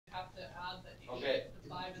add that you Okay. the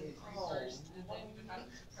 5 and the 3 first, and then you would have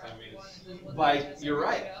to subtract That means- 1 and then look By, at the you're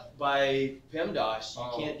right, area. by PEMDAS, you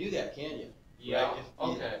Oh. can't do that, can you? Yeah, Right, if-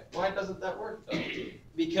 okay. Why doesn't that work though?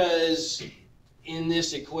 Because in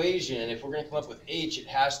this equation, if we're gonna come up with h, it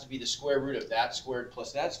has to be the square root of that squared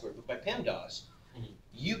plus that squared. But by PEMDAS, Mhm.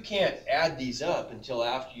 you can't add these up until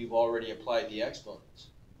after you've already applied the exponents.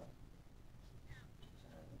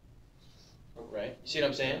 Right? You see what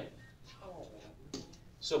I'm saying?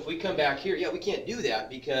 So if we come back here, yeah, we can't do that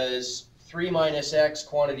because 3 minus x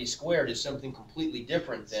quantity squared is something completely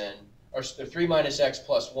different than, or 3 minus x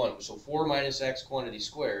plus 1. So 4 minus x quantity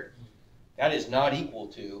squared, that is not equal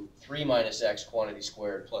to 3 minus x quantity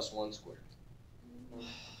squared plus 1 squared.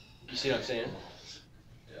 You see what I'm saying?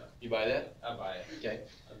 Yeah. You buy that? I buy it. Okay.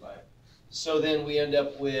 I buy it. So then we end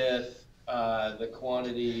up with the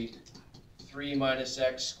quantity 3 minus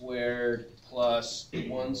x squared plus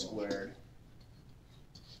 1 squared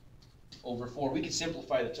over 4. We could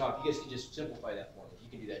simplify the top. You guys can just simplify that for me. You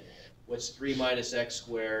can do that in your head. What's 3 minus x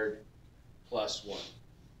squared plus 1?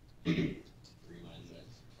 3 minus x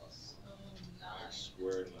plus 9 x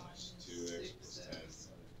squared minus 2x plus 10.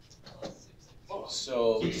 plus 6x.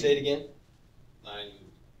 So say it again. 9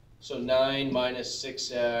 So 9 minus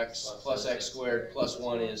 6x plus x squared plus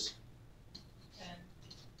 1 is 10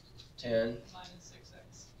 10. minus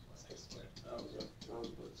 6x plus x squared.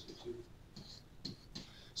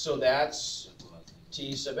 So that's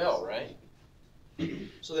t sub l, right?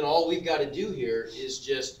 So then all we've got to do here is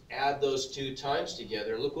just add those two times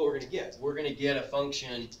together, and look what we're going to get. We're going to get a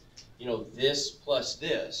function, you know, this plus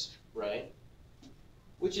this, right?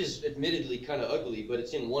 Which is admittedly kind of ugly, but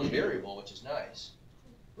it's in one variable, which is nice,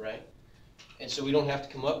 right? And so we don't have to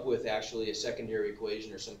come up with actually a secondary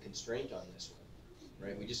equation or some constraint on this one,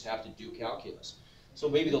 right? We just have to do calculus. So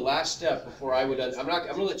maybe the last step before I'm going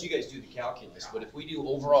to let you guys do the calculus, but if we do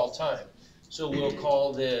overall time, so we'll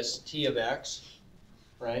call this t of x,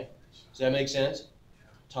 right? Does that make sense?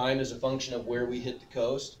 Time is a function of where we hit the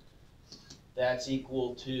coast. That's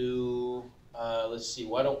equal to, let's see,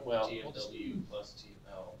 why don't, well, T of W plus T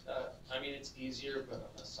of L. I mean, it's easier, but on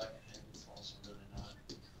the second hand, it's also really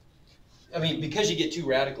not. I mean, because you get two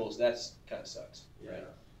radicals, that's kind of sucks, Yeah.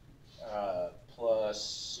 right?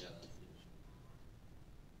 Plus,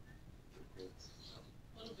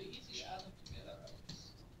 It'll be easy to add them together.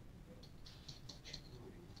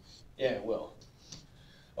 yeah, it will.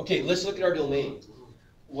 Okay, let's look at our domain.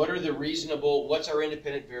 What are the reasonable, what's our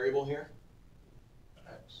independent variable here?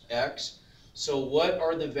 X. So what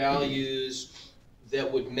are the values that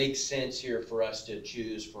would make sense here for us to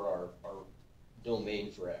choose for our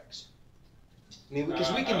domain for X? I mean,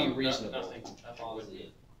 because we can be reasonable. Nothing positive.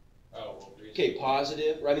 Oh, well, reason- Okay,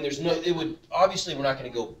 positive, I mean, there's no, it would, obviously, we're not gonna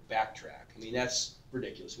go backtrack. I mean, that's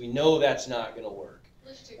ridiculous. We know that's not gonna work.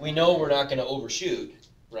 We know we're not gonna overshoot,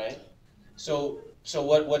 right? So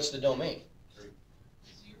what's the domain?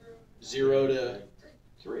 0 to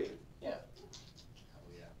 3, yeah.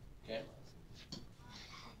 Okay.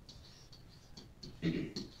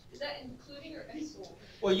 Is that including or excluding?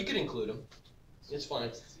 Well, you could include them. It's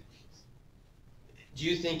fine. Do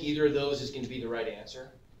you think either of those is gonna be the right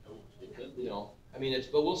answer? It could be. No. I mean,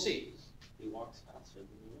 but we'll see. He walks faster than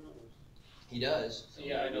the others. He does. So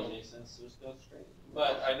Yeah, I it know. doesn't make sense to just go straight.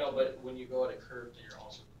 But I know, but when you go at a curve, then you're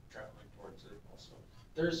also traveling towards it also.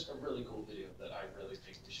 There's a really cool video that I really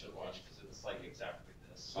think we should watch, because it's like exactly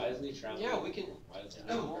this. Why isn't he traveling? Yeah, we can. Why does he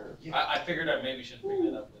No. go curve? Yeah. I figured I maybe should bring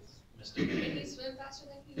that up with Mr. Can Bennett. he swim faster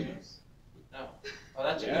than he goes? No. Oh,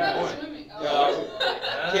 that's a Yeah. good Not point. swimming. Yeah.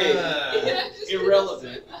 Oh. Okay. Yeah, just-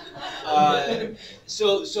 Irrelevant.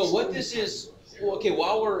 So what this is, well, okay,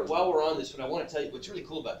 while we're on this, what I want to tell you, what's really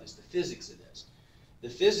cool about this, the physics of this. The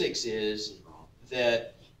physics is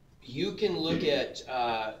that you can look at,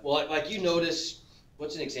 well, like you notice,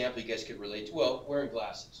 what's an example you guys could relate to? Well, wearing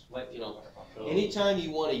glasses. Like, You know, anytime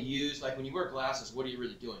you want to use, like when you wear glasses, what are you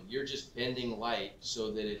really doing? You're just bending light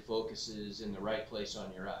so that it focuses in the right place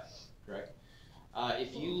on your eye, correct?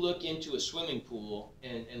 If you look into a swimming pool,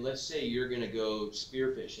 and let's say you're going to go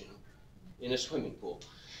spearfishing in a swimming pool.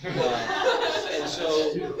 And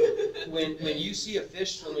so when you see a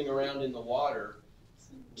fish swimming around in the water,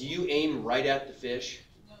 do you aim right at the fish?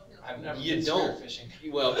 No. I've never You been don't.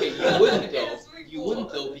 spearfishing. Well, okay, you wouldn't though. Yes, we You will.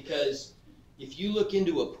 wouldn't though, because if you look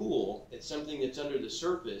into a pool at something that's under the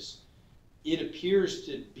surface, it appears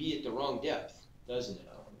to be at the wrong depth, doesn't it?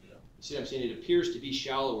 You see what I'm saying? It appears to be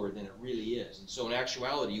shallower than it really is. And so in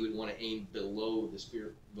actuality, you would want to aim below the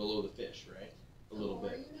fish, right? A little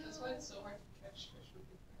bit. That's why it's so hard to catch fish with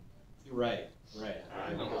your Right.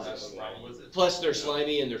 I don't have a problem with it. Plus, they're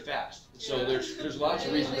slimy and they're fast. So there's lots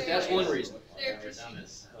of reasons, but that's one reason. They're I've never done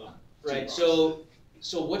this, so. Right,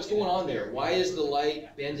 so what's going on there? Why is the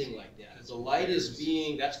light bending like that? The light is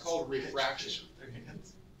being, that's called refraction.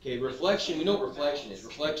 Okay, reflection, we know what reflection is.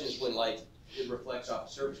 Reflection is when light, it reflects off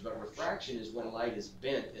the surface, but refraction is when light is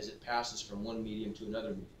bent as it passes from one medium to another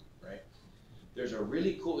medium, right? There's a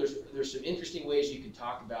really cool, there's some interesting ways you can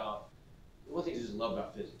talk about, one thing I just love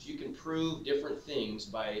about physics, you can prove different things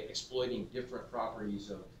by exploiting different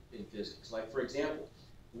properties in physics. Like, for example,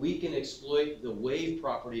 we can exploit the wave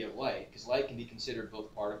property of light, because light can be considered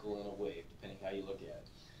both particle and a wave, depending how you look at it.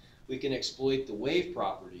 We can exploit the wave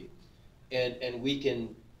property, and we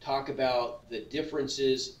can talk about the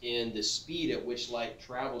differences in the speed at which light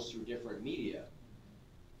travels through different media,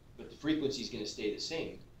 but the frequency is going to stay the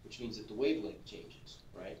same, which means that the wavelength changes,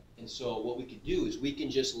 right? And so what we could do is we can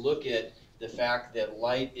just look at the fact that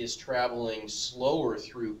light is traveling slower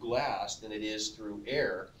through glass than it is through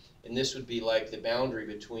air, and this would be like the boundary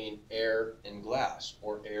between air and glass,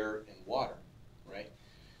 or air and water, right?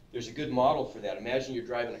 There's a good model for that. Imagine you're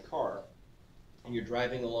driving a car, and you're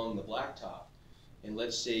driving along the blacktop, and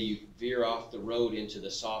let's say you veer off the road into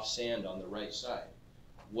the soft sand on the right side.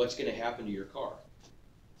 What's going to happen to your car?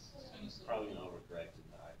 Probably gonna overcorrect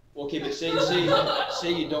and die. Okay, but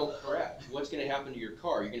say you don't correct. What's going to happen to your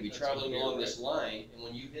car? You're going to be traveling along this line, and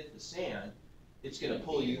when you hit the sand, it's going to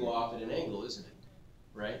pull you off at an angle, isn't it?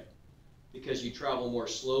 Right? Because you travel more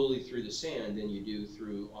slowly through the sand than you do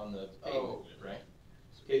through on the pavement, right?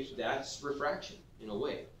 Okay, that's refraction in a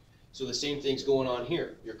way. So the same thing's going on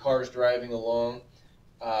here. Your car's driving along.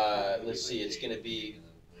 Let's see, it's going to be,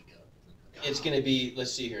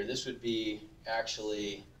 let's see here, this would be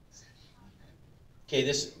actually,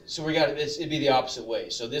 okay, so we got, it'd be the opposite way.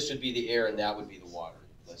 So this would be the air and that would be the water,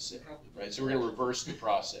 let's say, right? So we're going to reverse the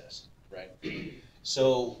process, right?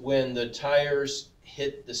 So when the tires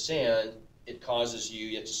hit the sand, it causes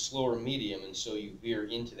you, it's a slower medium, and so you veer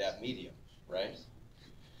into that medium, right?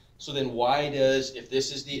 So then why does, if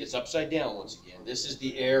this is it's upside down once again, this is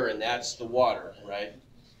the air and that's the water, right?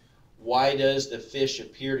 Why does the fish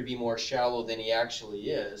appear to be more shallow than he actually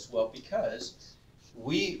is? Well, because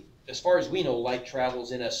as far as we know, light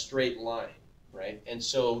travels in a straight line, right? And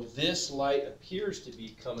so this light appears to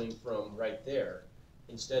be coming from right there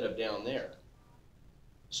instead of down there.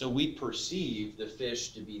 So we perceive the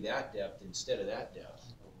fish to be that depth instead of that depth.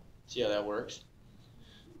 See how that works?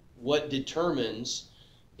 What determines,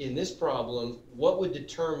 in this problem, what would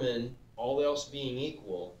determine, all else being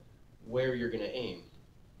equal, where you're going to aim?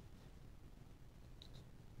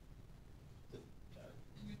 Is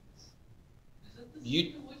it the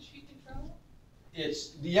speed at which he can travel?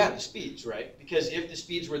 It's, yeah, the speeds, right? Because if the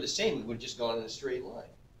speeds were the same, we would have just gone in a straight line,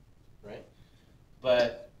 right?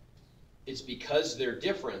 But it's because they're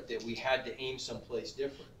different that we had to aim someplace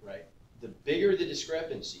different, right? The bigger the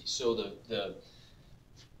discrepancy, so the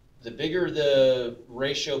bigger the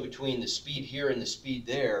ratio between the speed here and the speed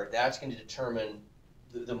there, that's going to determine,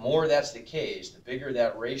 the more that's the case, the bigger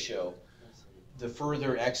that ratio, the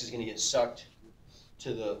further X is going to get sucked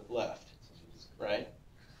to the left, right?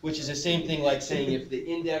 Which is the same thing like saying if the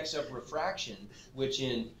index of refraction, which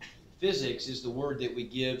in physics is the word that we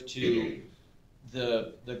give to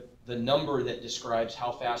the number that describes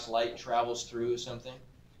how fast light travels through something.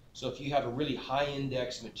 So if you have a really high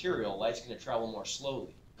index material, light's going to travel more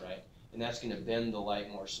slowly, right? And that's going to bend the light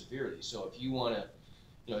more severely. So if you want to,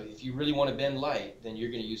 if you really want to bend light, then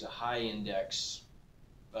you're going to use a high index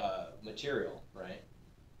material, right?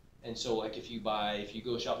 And so like if you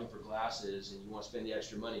go shopping for glasses and you want to spend the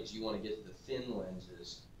extra money, because you want to get the thin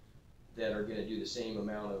lenses that are going to do the same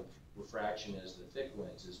amount of refraction as the thick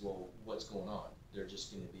lenses, well, what's going on? They're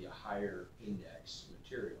just going to be a higher index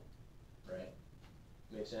material, right?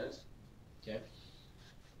 Make sense? Okay.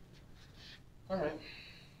 All right.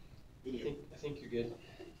 I think you're good.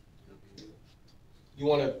 You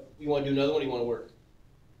want to do another one? Or you want to work?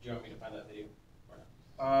 Do you want me to find that video?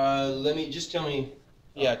 Let me just tell me.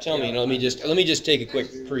 Yeah, tell me. Let me just take a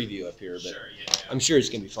quick preview up here, but Sure, yeah. I'm sure it's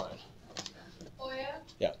gonna be fine. Oh, yeah?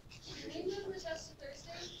 Yeah. Can we move the test to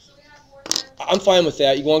Thursday, so we have more time? I'm fine with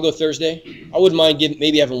that. You want to go Thursday? I wouldn't mind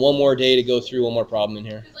maybe having one more day to go through one more problem in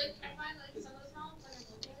here. Because, like, I find, like, some of the problems, like, I'm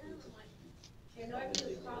looking at them, I'm like, okay, I know I can do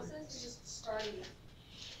the process, it's just starting it.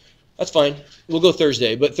 That's fine. We'll go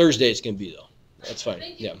Thursday, but Thursday it's gonna be though. That's fine.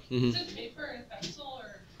 Thank you. Yeah. Is it paper and pencil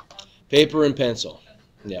or? Paper and pencil.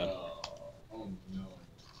 Yeah. Oh, no.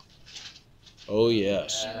 Oh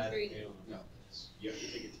yes. Agreed. No. You have to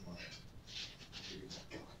take it tomorrow.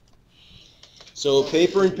 So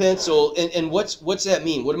paper and pencil, and what's that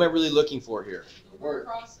mean? What am I really looking for here? Word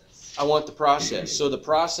process. I want the process. So the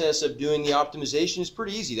process of doing the optimization is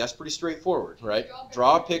pretty easy. That's pretty straightforward, right?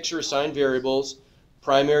 Draw a picture, assign variables,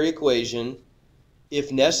 primary equation,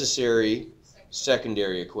 if necessary,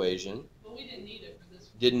 secondary equation. But we didn't need it for this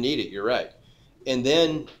one. Didn't need it, you're right. And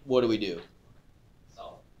then what do?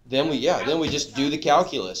 So, Then we just do the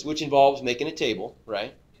calculus, which involves making a table,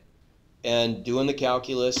 right? And doing the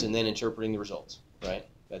calculus and then interpreting the results, right?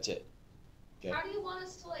 That's it. Okay. How do you want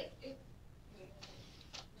us to like, if,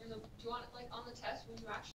 do you want it like on the test, when you actually